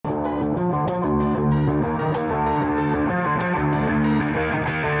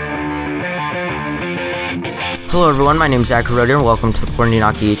Hello everyone, my name is Zachary Roder and welcome to the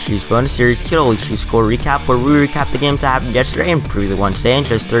Kornyanaki HD's bonus series Kiddo HD Score Recap, where we recap the games that happened yesterday and preview the one today in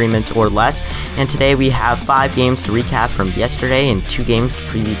just 30 minutes or less. And today we have 5 games to recap from yesterday and 2 games to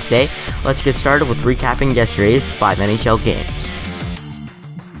preview today. Let's get started with recapping yesterday's 5 NHL games.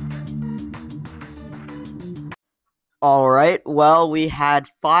 Alright, well, we had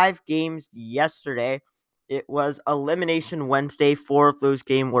 5 games yesterday. It was Elimination Wednesday. 4 of those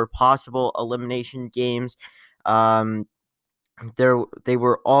games were possible elimination games. They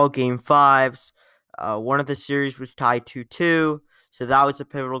were all game 5s. One of the series was tied 2-2, so that was a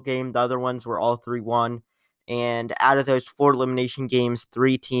pivotal game. The other ones were all 3-1. And out of those 4 elimination games,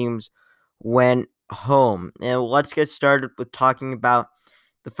 3 teams went home. And let's get started with talking about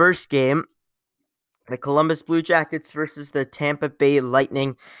the first game, the Columbus Blue Jackets versus the Tampa Bay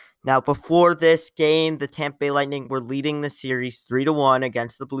Lightning. Now, before this game, the Tampa Bay Lightning were leading the series 3-1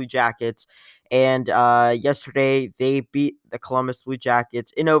 against the Blue Jackets. And yesterday, they beat the Columbus Blue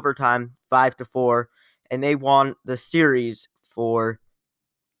Jackets in overtime 5-4. And they won the series 4-1.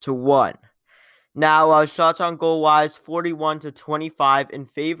 Now, shots on goal wise, 41-25 in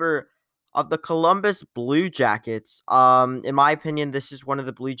favor of the Columbus Blue Jackets. In my opinion, this is one of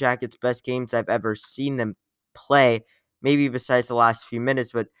the Blue Jackets' best games I've ever seen them play. Maybe besides the last few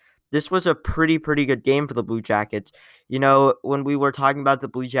minutes, but this was a pretty good game for the Blue Jackets. You know, when we were talking about the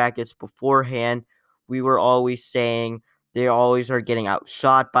Blue Jackets beforehand, we were always saying they always are getting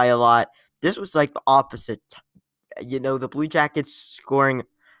outshot by a lot. This was like the opposite. You know, the Blue Jackets scoring,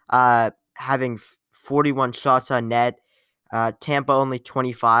 having 41 shots on net, Tampa only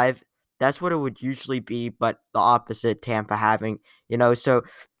 25. That's what it would usually be, but the opposite, Tampa having, so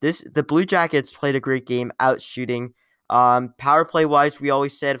the Blue Jackets played a great game out shooting. Power play wise, we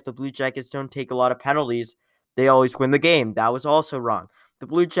always said if the Blue Jackets don't take a lot of penalties, they always win the game. That was also wrong. The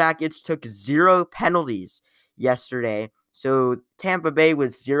Blue Jackets took 0 penalties yesterday. So Tampa Bay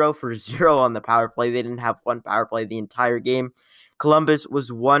was 0 for 0 on the power play. They didn't have one power play the entire game. Columbus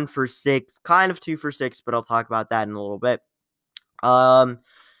was 1 for 6, kind of 2 for 6, but I'll talk about that in a little bit.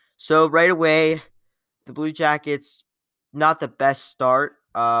 So right away, the Blue Jackets, not the best start.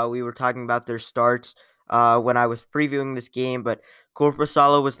 We were talking about their starts when I was previewing this game, but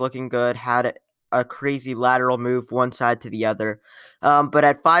Korpisalo was looking good, had a crazy lateral move one side to the other. But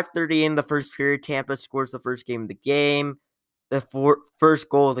at 5:30 in the first period, Tampa scores the first game of the game, the first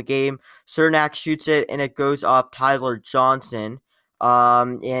goal of the game. Cernak shoots it, and it goes off Tyler Johnson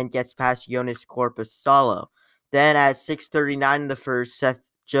and gets past Joonas Korpisalo. Then at 6:39 in the first,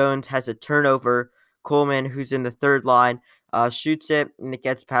 Seth Jones has a turnover. Coleman, who's in the third line, shoots it, and it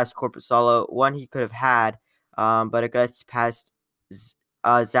gets past Korpisalo. One he could have had, but it gets past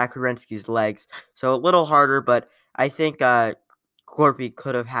Zach Werenski's legs. So a little harder, but I think Corpy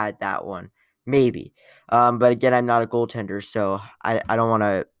could have had that one. Maybe. But again, I'm not a goaltender, so I don't want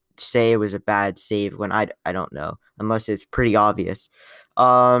to say it was a bad save when I don't know, unless it's pretty obvious.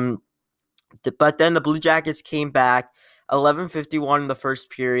 But then the Blue Jackets came back. 11:51 in the first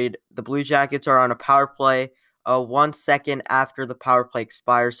period. The Blue Jackets are on a power play 1 second after the power play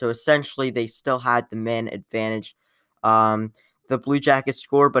expires, so essentially they still had the man advantage. The Blue Jackets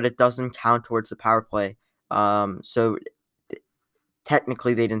score, but it doesn't count towards the power play. So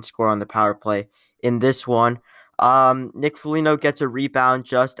technically they didn't score on the power play in this one. Nick Foligno gets a rebound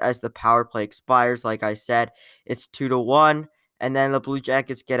just as the power play expires. Like I said, it's 2-1. And then the Blue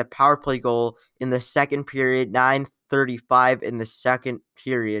Jackets get a power play goal in the second period, 9:35 in the second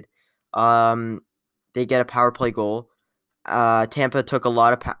period. They get a power play goal. Tampa took a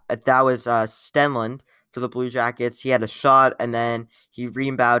lot of that was Stenlund for the Blue Jackets. He had a shot, and then he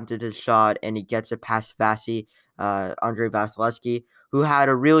rebounded his shot, and he gets it past Andrei Vasilevskiy, who had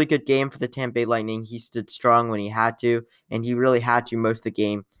a really good game for the Tampa Bay Lightning. He stood strong when he had to, and he really had to most of the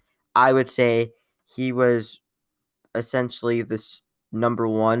game. I would say he was essentially the number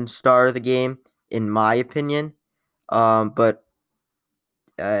 1 star of the game, in my opinion. But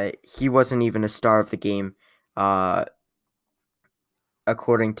he wasn't even a star of the game,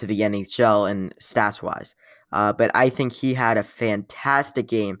 according to the NHL and stats-wise. But I think he had a fantastic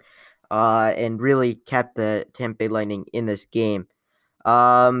game and really kept the Tampa Bay Lightning in this game.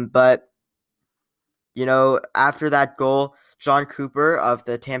 But, after that goal, John Cooper of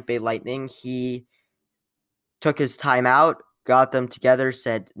the Tampa Bay Lightning, he took his time out, got them together,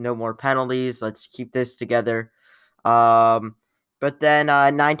 said no more penalties, let's keep this together. But then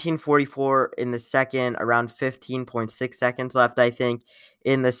 1944 in the second, around 15.6 seconds left, I think,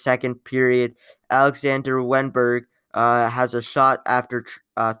 in the second period, Alexander Wenberg has a shot after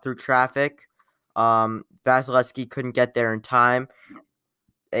through traffic. Vasilevskiy couldn't get there in time.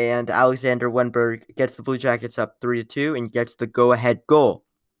 and Alexander Wenberg gets the Blue Jackets up 3-2 and gets the go-ahead goal.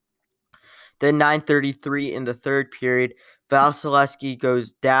 Then 9:33 in the third period, Vasilevsky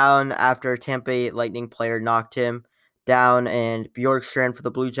goes down after a Tampa Bay Lightning player knocked him down, and Bjorkstrand for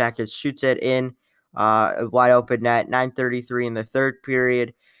the Blue Jackets shoots it in a wide open net. 9:33 in the third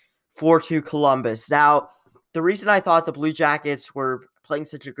period, 4-2 Columbus. Now, the reason I thought the Blue Jackets were playing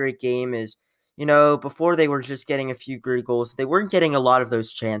such a great game is, before they were just getting a few great goals, they weren't getting a lot of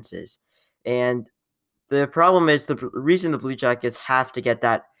those chances. And the problem is the reason the Blue Jackets have to get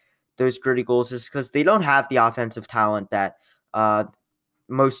those gritty goals is because they don't have the offensive talent that uh,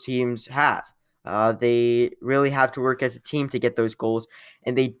 most teams have. They really have to work as a team to get those goals,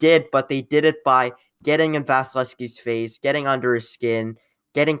 and they did, but they did it by getting in Vasilevsky's face, getting under his skin,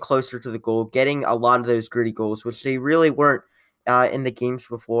 getting closer to the goal, getting a lot of those gritty goals, which they really weren't in the games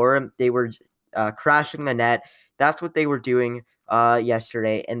before. They were crashing the net. That's what they were doing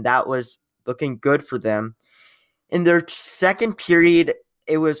yesterday, and that was looking good for them. In their second period,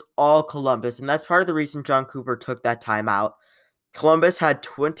 it was all Columbus, and that's part of the reason John Cooper took that timeout. Columbus had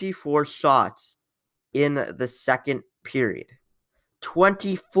 24 shots in the second period.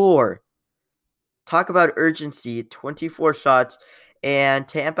 24. Talk about urgency. 24 shots, and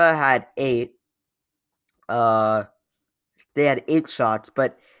Tampa had 8. Uh, they had 8 shots,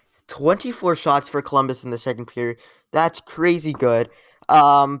 but 24 shots for Columbus in the second period. That's crazy good.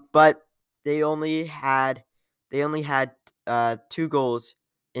 But they only had 2 goals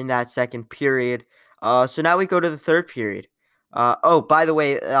in that second period. So now we go to the third period. Oh, by the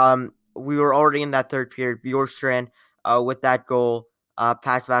way, we were already in that third period. Bjorkstrand with that goal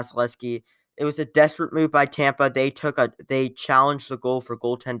past Vasilevsky. It was a desperate move by Tampa. They challenged the goal for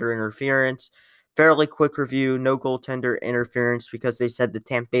goaltender interference. Fairly quick review, no goaltender interference because they said the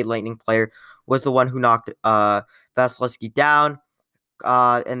Tampa Bay Lightning player was the one who knocked Vasilevsky down.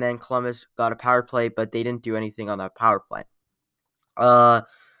 And then Columbus got a power play, but they didn't do anything on that power play.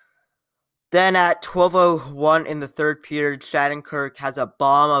 Then at 12:01 in the third period, Shattenkirk has a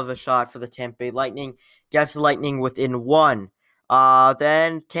bomb of a shot for the Tampa Bay Lightning, gets the Lightning within 1.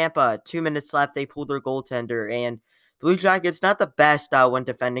 Then Tampa, 2 minutes left, they pull their goaltender, and the Blue Jackets not the best when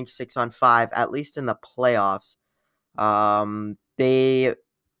defending 6-on-5, at least in the playoffs. They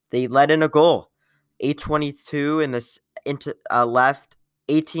let in a goal, 8:22 in this into left,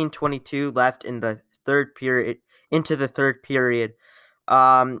 18:22 left in the third period into the third period.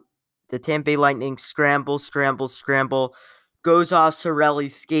 The Tampa Bay Lightning scramble, goes off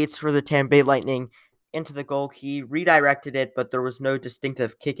Cirelli's skates for the Tampa Bay Lightning into the goal. He redirected it, but there was no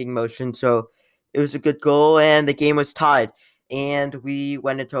distinctive kicking motion, so it was a good goal, and the game was tied. And we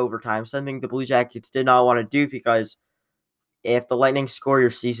went into overtime, something the Blue Jackets did not want to do because if the Lightning score,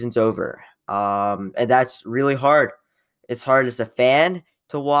 your season's over. And that's really hard. It's hard as a fan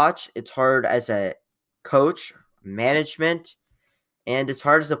to watch. It's hard as a coach, management, and it's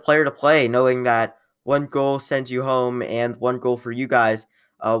hard as a player to play, knowing that one goal sends you home and one goal for you guys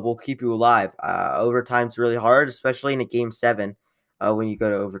will keep you alive. Overtime's really hard, especially in a game 7 when you go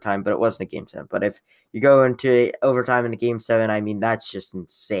to overtime, but it wasn't a game 7. But if you go into overtime in a game 7, I mean, that's just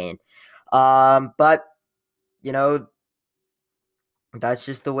insane. But, you know, that's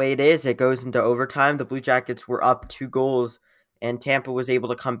just the way it is. It goes into overtime. The Blue Jackets were up 2 goals, and Tampa was able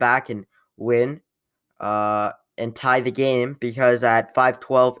to come back and win and tie the game because at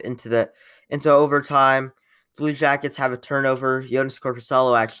 5:12 into overtime, Blue Jackets have a turnover. Joonas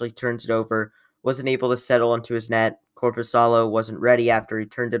Korpisalo actually turns it over. Wasn't able to settle into his net. Korpisalo wasn't ready after he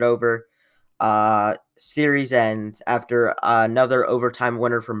turned it over. Series ends after another overtime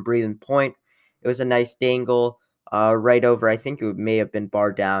winner from Breeden Point. It was a nice dangle right over, I think it may have been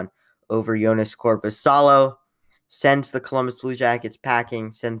barred down over Joonas Korpisalo. Sends the Columbus Blue Jackets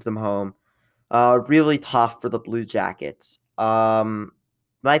packing, sends them home. Really tough for the Blue Jackets.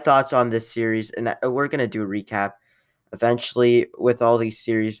 My thoughts on this series, and we're going to do a recap eventually with all these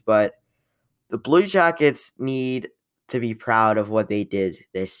series, but the Blue Jackets need to be proud of what they did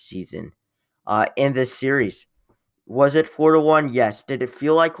this season in this series. Was it 4-1? Yes. Did it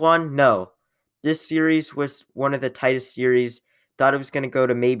feel like one? No. This series was one of the tightest series. Thought it was going to go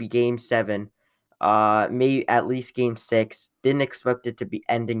to maybe game 7, maybe at least game 6. Didn't expect it to be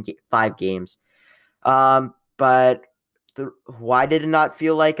ending 5 games. But why did it not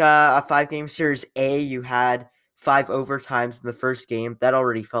feel like a 5-game series? You had 5 overtimes in the first game. That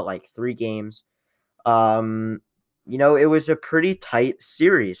already felt like 3 games. It was a pretty tight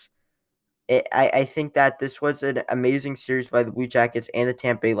series. I think that this was an amazing series by the Blue Jackets and the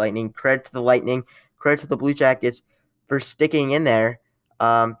Tampa Bay Lightning. Credit to the Lightning, credit to the Blue Jackets for sticking in there,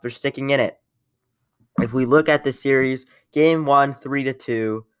 for sticking in it. If we look at the series, game 1,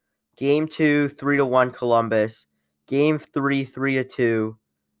 3-2, game 2, 3-1 Columbus, game 3, 3-2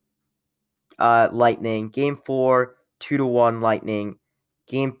 Lightning, game 4, 2-1 Lightning,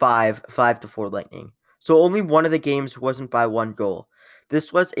 game 5, 5-4 Lightning. So only one of the games wasn't by one goal.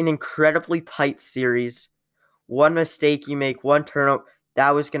 This was an incredibly tight series. One mistake you make, one turnover,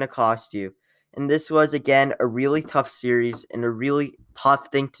 that was going to cost you. And this was, again, a really tough series and a really tough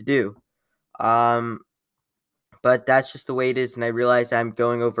thing to do. But that's just the way it is, and I realize I'm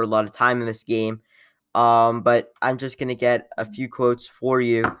going over a lot of time in this game. But I'm just going to get a few quotes for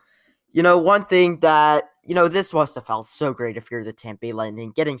you. One thing that, this must have felt so great if you're the Tampa Bay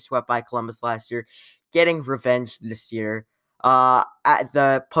Lightning, getting swept by Columbus last year, getting revenge this year. At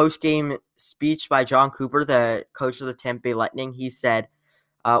the post-game speech by John Cooper, the coach of the Tampa Bay Lightning, he said,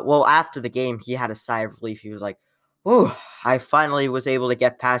 after the game, he had a sigh of relief. He was like, "Oh, I finally was able to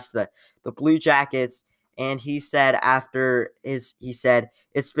get past the Blue Jackets." And he said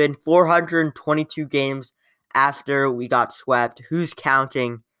it's been 422 games after we got swept. Who's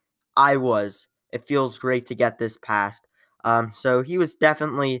counting? I was. It feels great to get this past. So he was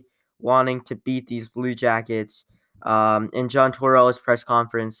definitely wanting to beat these Blue Jackets. And John Tortorella's press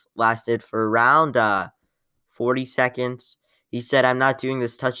conference lasted for around 40 seconds. He said, "I'm not doing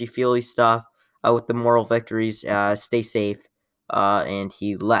this touchy-feely stuff with the moral victories. Stay safe." And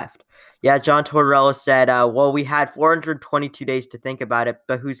he left. Yeah, John Tortorella said, we had 422 days to think about it,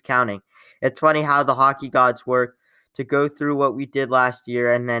 but who's counting? It's funny how the hockey gods work to go through what we did last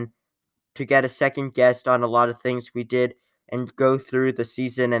year and then to get a second guess on a lot of things we did and go through the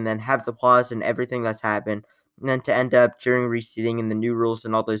season and then have the pause and everything that's happened. And then to end up during reseeding and the new rules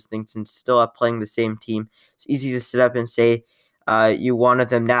and all those things and still up playing the same team. It's easy to sit up and say you wanted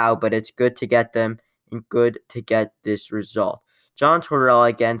them now, but it's good to get them and good to get this result. John Tortorella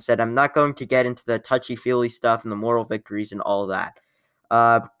again said, "I'm not going to get into the touchy-feely stuff and the moral victories and all of that."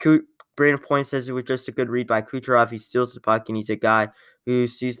 Brandon Point says it was just a good read by Kucherov. He steals the puck, and he's a guy who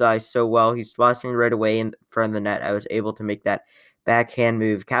sees the ice so well. He spots me right away in front of the net. I was able to make that backhand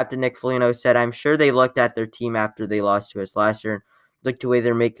move. Captain Nick Foligno said, "I'm sure they looked at their team after they lost to us last year and looked to way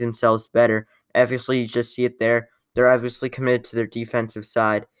they make themselves better. Obviously, you just see it there. They're obviously committed to their defensive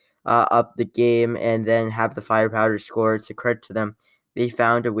side of the game and then have the firepower to score. It's a credit to them. They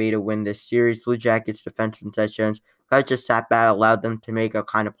found a way to win this series." Blue Jackets defenseman Seth Jones just sat back, allowed them to make a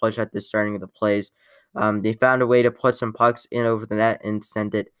kind of push at the starting of the plays. They found a way to put some pucks in over the net and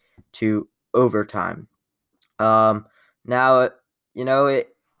send it to overtime. Now, the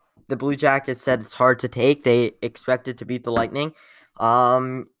Blue Jackets said it's hard to take. They expected to beat the Lightning.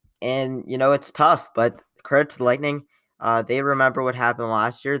 It's tough, but credit to the Lightning. They remember what happened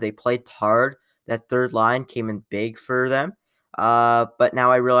last year. They played hard. That third line came in big for them. But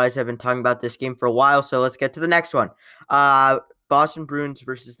now I realize I've been talking about this game for a while, so let's get to the next one. Boston Bruins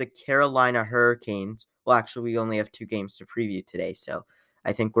versus the Carolina Hurricanes. Well, actually, we only have 2 games to preview today, so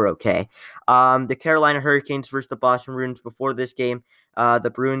I think we're okay. The Carolina Hurricanes versus the Boston Bruins. Before this game,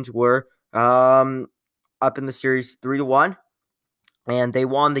 the Bruins were up in the series 3-1, and they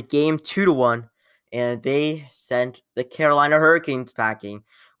won the game 2-1, and they sent the Carolina Hurricanes packing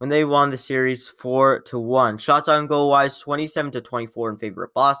when they won the series 4-1. Shots on goal wise, 27-24 in favor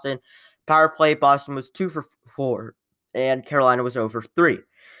of Boston. Power play, Boston was 2 for 4, and Carolina was 0 for 3.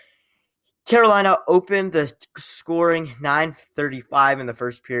 Carolina opened the scoring 9:35 in the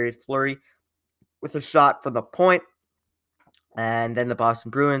first period. Fleury with a shot from the point, and then the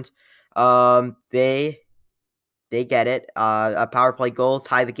Boston Bruins, they get it. A power play goal,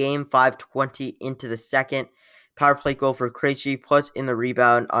 tie the game, 5:20 into the second. Power play goal for Krejci, puts in the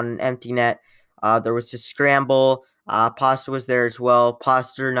rebound on an empty net. There was a scramble. Pasta was there as well.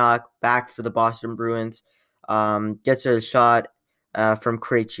 Pastrnak back for the Boston Bruins. Gets a shot from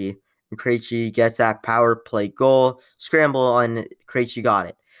Krejci. And Krejci gets that power play goal. Scramble, and Krejci got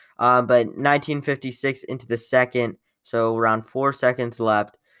it. But 19:56 into the second, so around 4 seconds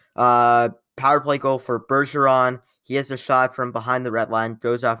left. Power play goal for Bergeron. He has a shot from behind the red line,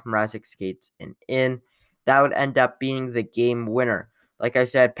 goes off Mrazek, skates and in. That would end up being the game winner. Like I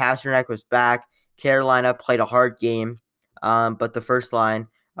said, Pastrnak was back. Carolina played a hard game, but the first line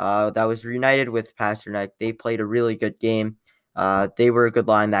that was reunited with Pastrnak, they played a really good game. They were a good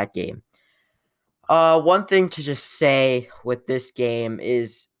line that game. One thing to just say with this game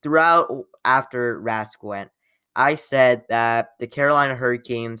is throughout after Rask went, I said that the Carolina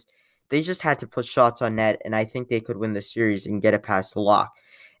Hurricanes, they just had to put shots on net, and I think they could win the series and get it past the lock.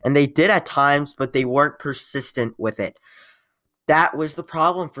 And they did at times, but they weren't persistent with it. That was the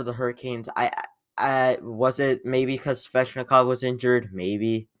problem for the Hurricanes. Was it maybe because Svechnikov was injured?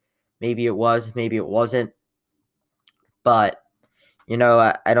 Maybe. Maybe it was, maybe it wasn't. But,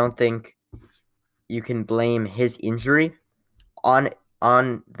 I don't think you can blame his injury on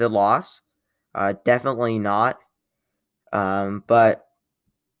the loss. Definitely not. But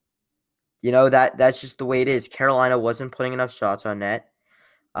that's just the way it is. Carolina wasn't putting enough shots on net.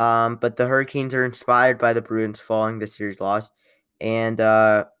 But the Hurricanes are inspired by the Bruins following the series loss, and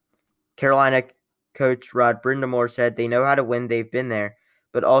Carolina coach Rod Brindamore said they know how to win. They've been there,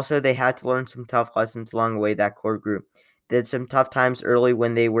 but also they had to learn some tough lessons along the way. That core group did some tough times early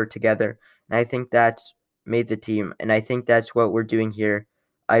when they were together, and I think that's made the team. And I think that's what we're doing here.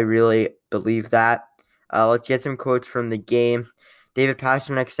 I really believe that. Let's get some quotes from the game. David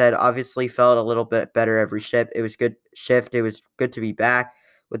Pastrnak said, "Obviously felt a little bit better every shift. It was good shift. It was good to be back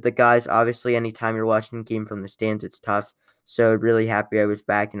with the guys. Obviously, anytime you're watching a game from the stands, it's tough. So really happy I was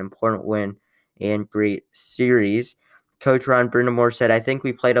back. An important win and great series." Coach Ron Brindamore said, "I think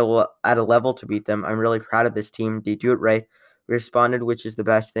we played at a level to beat them. I'm really proud of this team. They do it right. We responded, which is the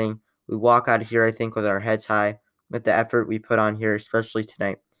best thing. We walk out of here, I think, with our heads high with the effort we put on here, especially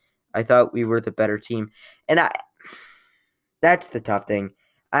tonight. I thought we were the better team." And that's the tough thing.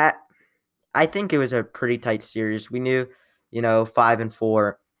 I I think it was a pretty tight series. We knew,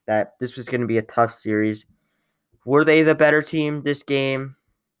 5-4, that this was going to be a tough series. Were they the better team this game?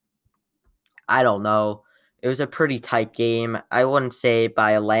 I don't know. It was a pretty tight game. I wouldn't say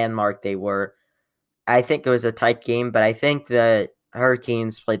by a landmark they were. I think it was a tight game, but I think the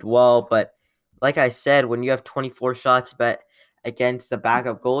Hurricanes played well. But like I said, when you have 24 shots against the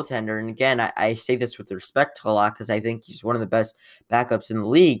backup goaltender, and again, I say this with respect a lot because I think he's one of the best backups in the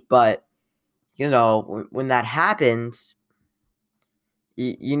league. But, when that happens,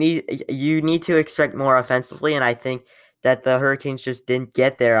 you need to expect more offensively, and I think that the Hurricanes just didn't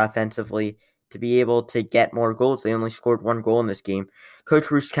get there offensively to be able to get more goals. They only scored one goal in this game. Coach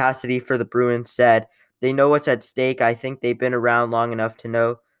Bruce Cassidy for the Bruins said they know what's at stake. I think they've been around long enough to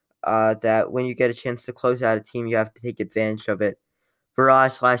know that when you get a chance to close out a team, you have to take advantage of it. For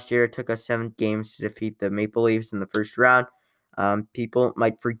us, last year, it took us 7 games to defeat the Maple Leafs in the first round. People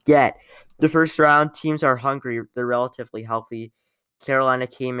might forget the first round. Teams are hungry. They're relatively healthy. Carolina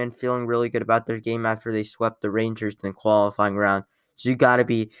came in feeling really good about their game after they swept the Rangers in the qualifying round. So you got to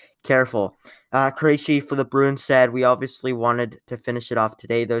be careful. Krejci for the Bruins said, "We obviously wanted to finish it off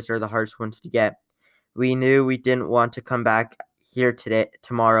today. Those are the hardest ones to get. We knew we didn't want to come back here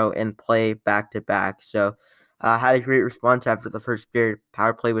tomorrow and play back to back. So had a great response after the first period.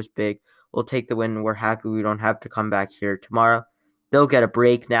 Power play was big. We'll take the win. We're happy we don't have to come back here tomorrow." They'll get a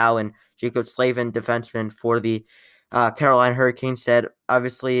break now. And Jacob Slavin, defenseman for the Carolina Hurricanes, said,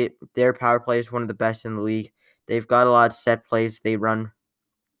 "Obviously, their power play is one of the best in the league. They've got a lot of set plays they run.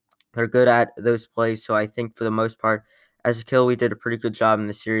 They're good at those plays. So I think for the most part, as a kill, we did a pretty good job in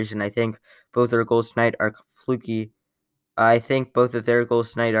the series. And I think both their goals tonight are fluky. I think both of their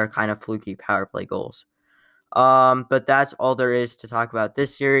goals tonight are kind of fluky power play goals." But that's all there is to talk about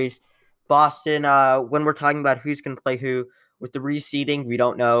this series. Boston, when we're talking about who's going to play who with the reseeding, we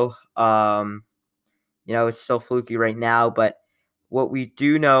don't know. It's still fluky right now, but what we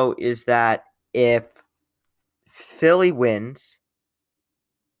do know is that if Philly wins,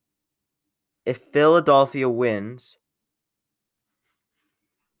 if Philadelphia wins,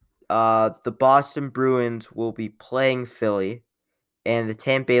 the Boston Bruins will be playing Philly, and the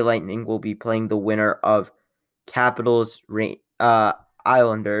Tampa Bay Lightning will be playing the winner of Capitals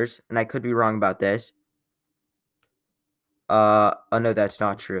Islanders, and I could be wrong about this. Oh no, that's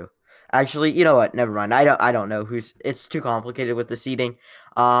not true. Actually, you know what? Never mind. I don't know who's. It's too complicated with the seeding.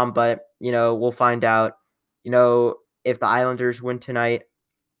 But we'll find out. If the Islanders win tonight,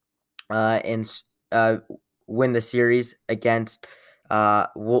 and win the series against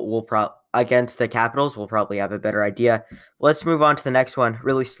against the Capitals, we'll probably have a better idea. Let's move on to the next one.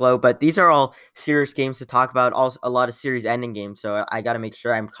 Really slow, but these are all serious games to talk about. Also, a lot of series ending games, so I got to make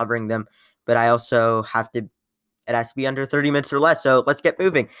sure I'm covering them. But I also have to. It has to be under 30 minutes or less. So let's get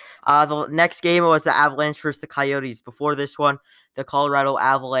moving. The next game was the Avalanche versus the Coyotes. Before this one, the Colorado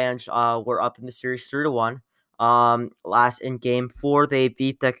Avalanche were up in the series 3-1. Last in game 4, they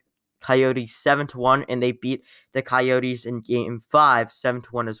beat the Coyotes 7-1, and they beat the Coyotes in game 5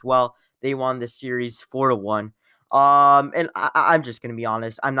 7-1 as well. They won the series 4-1. And I'm just gonna be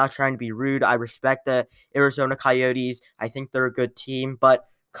honest. I'm not trying to be rude. I respect the Arizona Coyotes. I think they're a good team, but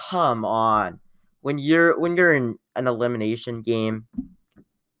come on, when you're in an elimination game,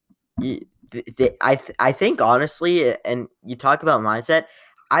 I think honestly, and you talk about mindset,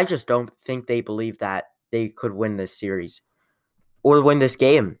 I just don't think they believe that they could win this series or win this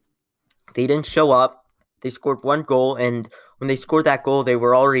game. They didn't show up. They scored one goal, and when they scored that goal, they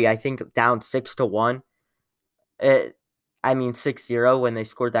were already, I think, down 6-1. It, I mean 6-0 when they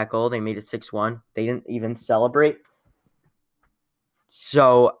scored that goal. They made it 6-1. They didn't even celebrate.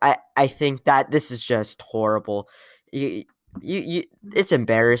 So I think that this is just horrible. You, it's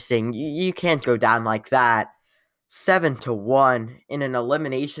embarrassing. You can't go down like that. 7-1 in an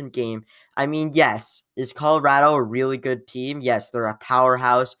elimination game. I mean, yes, is Colorado a really good team? Yes, they're a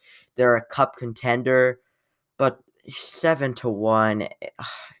powerhouse. They're a cup contender, but 7-1,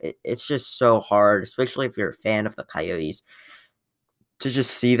 it's just so hard, especially if you're a fan of the Coyotes, to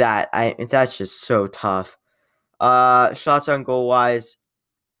just see that. That's just so tough. Shots on goal wise,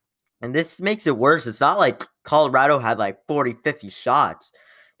 and this makes it worse. It's not like Colorado had like 40, 50 shots.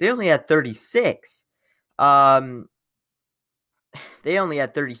 They only had 36. Um, they only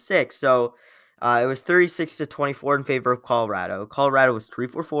had 36. So it was 36-24 in favor of Colorado. Colorado was 3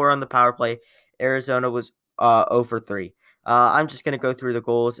 for 4 on the power play. Arizona was 0 for 3. I'm just going to go through the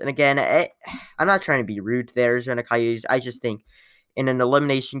goals. And again, I'm not trying to be rude to the Arizona Coyotes. I just think in an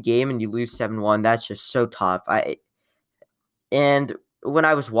elimination game and you lose 7-1, that's just so tough. And when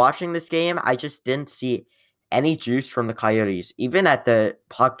I was watching this game, I just didn't see any juice from the Coyotes, even at the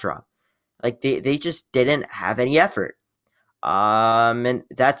puck drop. Like they just didn't have any effort. And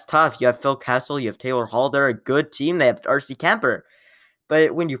that's tough. You have Phil Kessel, you have Taylor Hall. They're a good team. They have RC Kemper.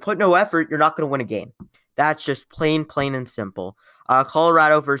 But when you put no effort, you're not going to win a game. That's just plain and simple.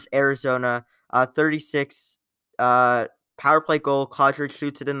 Colorado versus Arizona, 36 power play goal. Kadri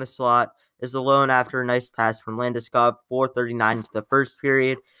shoots it in the slot, is alone after a nice pass from Landeskog, 4:39 into the first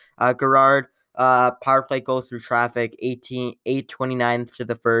period. Gerard, power play goal through traffic, 8:29 to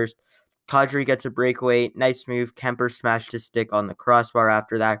the first. Kadri gets a breakaway. Nice move. Kemper smashed his stick on the crossbar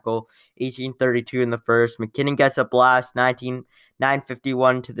after that goal. 18:32 in the first. MacKinnon gets a blast.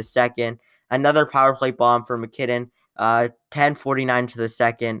 9:51 to the second. Another power play bomb for MacKinnon. 10:49 to the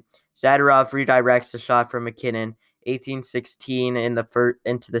second. Zadorov redirects a shot from MacKinnon. 18:16 in the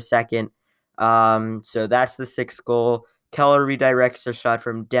into the second. So that's the sixth goal. Keller redirects a shot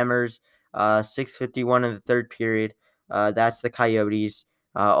from Demers. 6:51 in the third period. That's the Coyotes.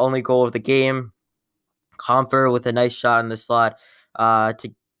 Only goal of the game. Compher with a nice shot in the slot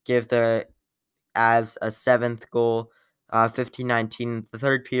to give the Avs a seventh goal. 15-19 the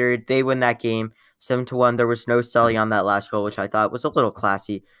third period. They win that game 7-1. There was no selling on that last goal, which I thought was a little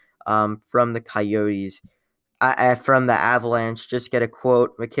classy from the Coyotes. From the Avalanche, just get a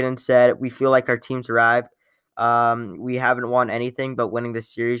quote. MacKinnon said, "We feel like our team's arrived. We haven't won anything but winning the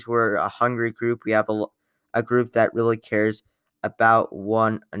series. We're a hungry group. We have a group that really cares about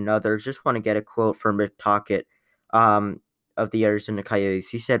one another." Just want to get a quote from Rick Tocchet of the Arizona Coyotes.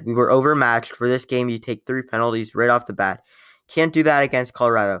 He said, "We were overmatched. For this game, you take 3 penalties right off the bat. Can't do that against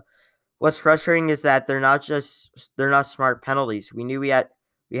Colorado. What's frustrating is that they're not smart penalties. We knew we had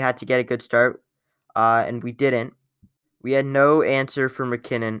to get a good start, and we didn't. We had no answer for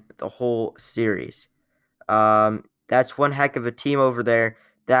MacKinnon the whole series. That's one heck of a team over there.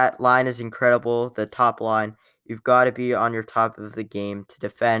 That line is incredible. The top line. You've got to be on your top of the game to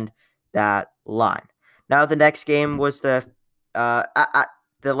defend that line." Now the next game was the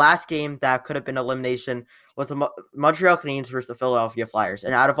last game that could have been elimination was the Montreal Canadiens versus the Philadelphia Flyers.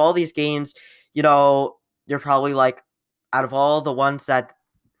 And out of all these games, you're probably like, out of all the ones that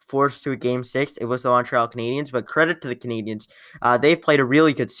forced to a game 6, it was the Montreal Canadiens. But credit to the Canadiens. They've played a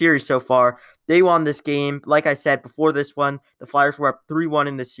really good series so far. They won this game. Like I said, before this one, the Flyers were up 3-1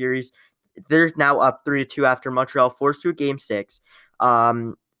 in the series. They're now up 3-2 after Montreal forced to a game 6.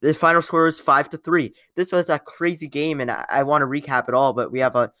 The final score was 5-3. This was a crazy game, and I want to recap it all, but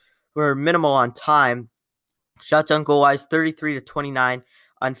we're minimal on time. Shots on goal wise, 33-29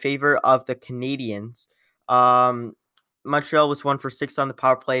 on favor of the Canadiens. Montreal was 1 for 6 on the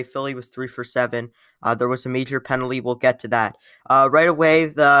power play. Philly was 3 for 7. There was a major penalty. We'll get to that. Right away,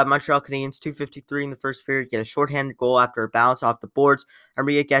 the Montreal Canadiens, 2:53 in the first period, get a shorthanded goal after a bounce off the boards.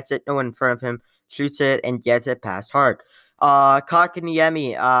 Armia gets it. No one in front of him shoots it and gets it past Hart.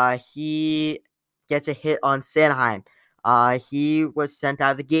 Kotkaniemi, he gets a hit on Sanheim. He was sent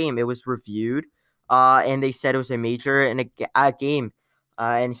out of the game. It was reviewed, and they said it was a major in a game,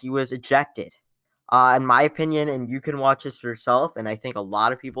 and he was ejected. In my opinion, and you can watch this for yourself, and I think a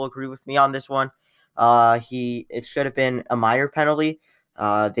lot of people agree with me on this one. It should have been a minor penalty.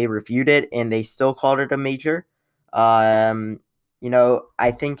 They reviewed it, and they still called it a major. I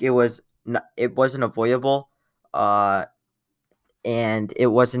think it wasn't avoidable. And it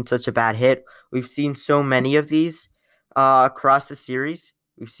wasn't such a bad hit. We've seen so many of these across the series.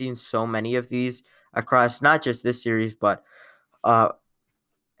 We've seen so many of these across not just this series, but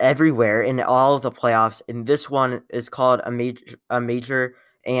everywhere in all of the playoffs. And this one is called a major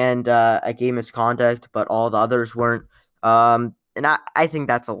and a game misconduct, but all the others weren't. And I think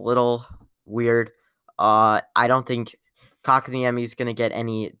that's a little weird. I don't think Kakaniemi is going to get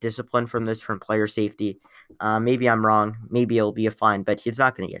any discipline from this from player safety. Maybe I'm wrong. Maybe it'll be a fine, but he's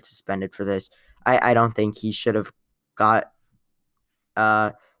not going to get suspended for this. I don't think he should have got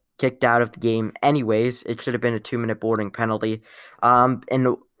kicked out of the game anyways. It should have been a 2-minute boarding penalty.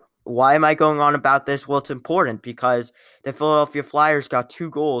 And why am I going on about this? Well, it's important because the Philadelphia Flyers got 2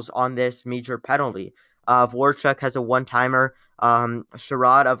 goals on this major penalty. Voracek has a one-timer.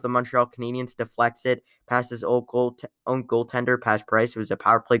 Sherrod of the Montreal Canadiens deflects it past his own goaltender, past Price. It was a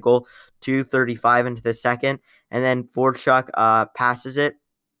power play goal, 2:35 into the second. And then Voracek passes it,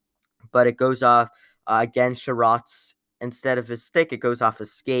 but it goes off again. Sherrod's, instead of his stick, it goes off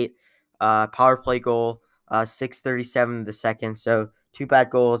his skate. Power play goal, 6:37 the second. So 2 bad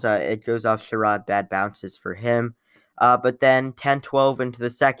goals. It goes off Sherrod. Bad bounces for him. But then 10-12 into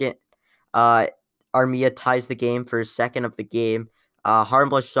the second, Armia ties the game for his second of the game.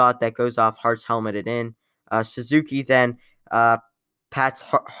 Harmless shot that goes off Hart's helmet and in. Suzuki then pats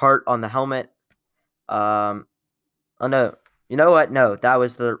Hart on the helmet. Oh no. You know what? No, that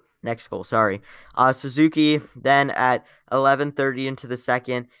was the next goal. Sorry. Suzuki then at 11:30 into the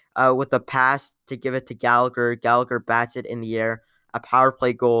second with a pass to give it to Gallagher. Gallagher bats it in the air. A power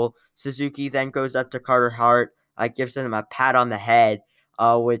play goal. Suzuki then goes up to Carter Hart, gives him a pat on the head,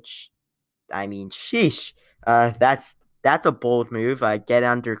 which, I mean, sheesh. That's a bold move. Get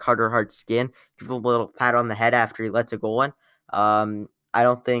under Carter Hart's skin, give him a little pat on the head after he lets a goal in. I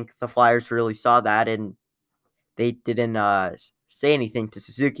don't think the Flyers really saw that, and they didn't say anything to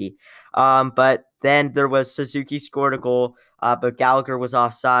Suzuki. But then there was Suzuki scored a goal, but Gallagher was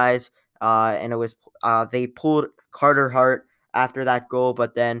offsides, and it was they pulled Carter Hart after that goal.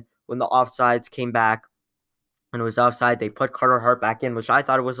 But then when the offsides came back and it was offside, they put Carter Hart back in, which I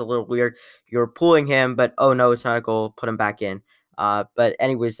thought it was a little weird. You're pulling him, but oh no, it's not a goal. Put him back in. But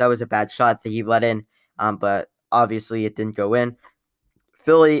anyways, that was a bad shot that he let in. But obviously it didn't go in.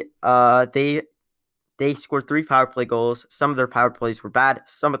 Philly, they scored 3 power play goals. Some of their power plays were bad.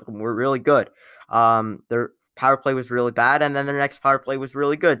 Some of them were really good. Their power play was really bad, and then their next power play was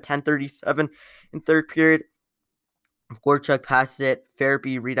really good. 10:37 in third period. Voracek passes it.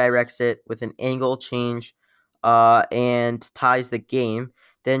 Farabee redirects it with an angle change and ties the game.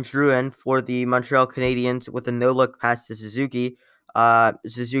 Then Drouin for the Montreal Canadiens with a no-look pass to Suzuki.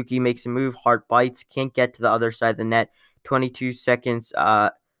 Suzuki makes a move. Hart bites. Can't get to the other side of the net. 22 seconds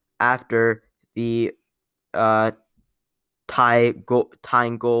after the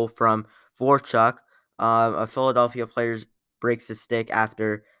tying goal from Voracek. A Philadelphia player breaks his stick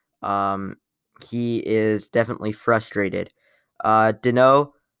after he is definitely frustrated.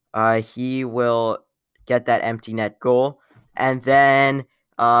 Deneau, he will get that empty net goal. And then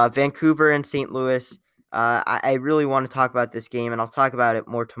Vancouver and St. Louis. I really want to talk about this game, and I'll talk about it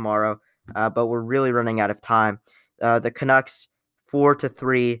more tomorrow, but we're really running out of time. The Canucks,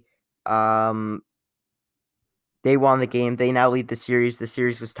 4-3. They won the game. They now lead the series. The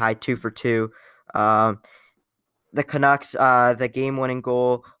series was tied 2-2. The Canucks, the game-winning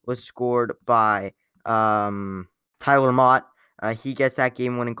goal was scored by Tyler Mott. He gets that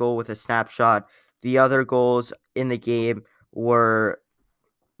game-winning goal with a snapshot. The other goals in the game were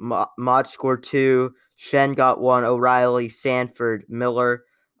Mott scored 2, Shen got 1, O'Reilly, Sanford, Miller,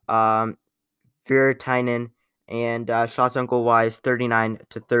 Virtanen, and shots on goal wise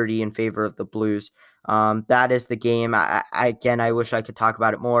 39-30 in favor of the Blues. That is the game. I wish I could talk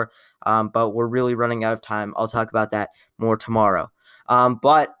about it more, but we're really running out of time. I'll talk about that more tomorrow.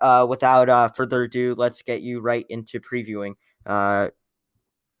 But without further ado, let's get you right into previewing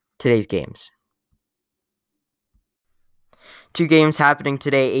today's games. 2 games happening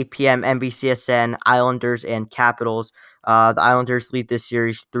today, 8 p.m. NBCSN, Islanders and Capitals. The Islanders lead this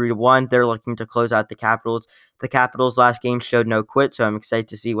series 3-1. They're looking to close out the Capitals. The Capitals' last game showed no quit, so I'm excited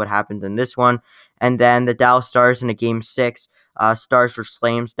to see what happens in this one. And then the Dallas Stars in a Game 6. Stars vs.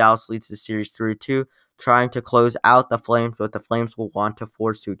 Flames. Dallas leads the series 3-2. Trying to close out the Flames, but the Flames will want to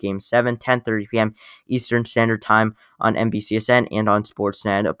force to a Game 7, 10:30 p.m. Eastern Standard Time on NBCSN and on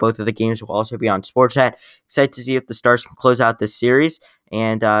Sportsnet. Both of the games will also be on Sportsnet. Excited to see if the Stars can close out this series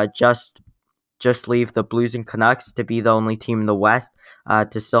and just leave the Blues and Canucks to be the only team in the West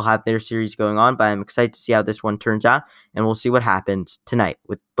to still have their series going on. But I'm excited to see how this one turns out, and we'll see what happens tonight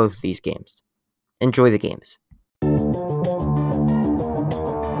with both of these games. Enjoy the games.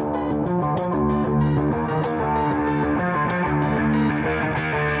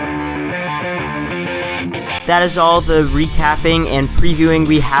 that is all the recapping and previewing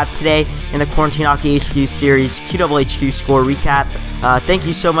we have today in the Quarantine Hockey HQ series QHQ score recap. Thank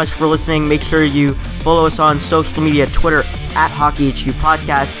you so much for listening. Make sure you follow us on social media, Twitter at Hockey HQ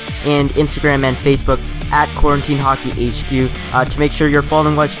Podcast, and Instagram and Facebook at Quarantine Hockey HQ to make sure you're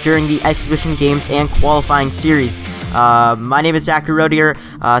following us during the exhibition games and qualifying series. My name is Zachary Rodier.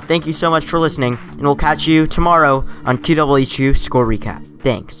 Thank you so much for listening, and we'll catch you tomorrow on QHQ Score Recap.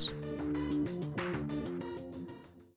 Thanks.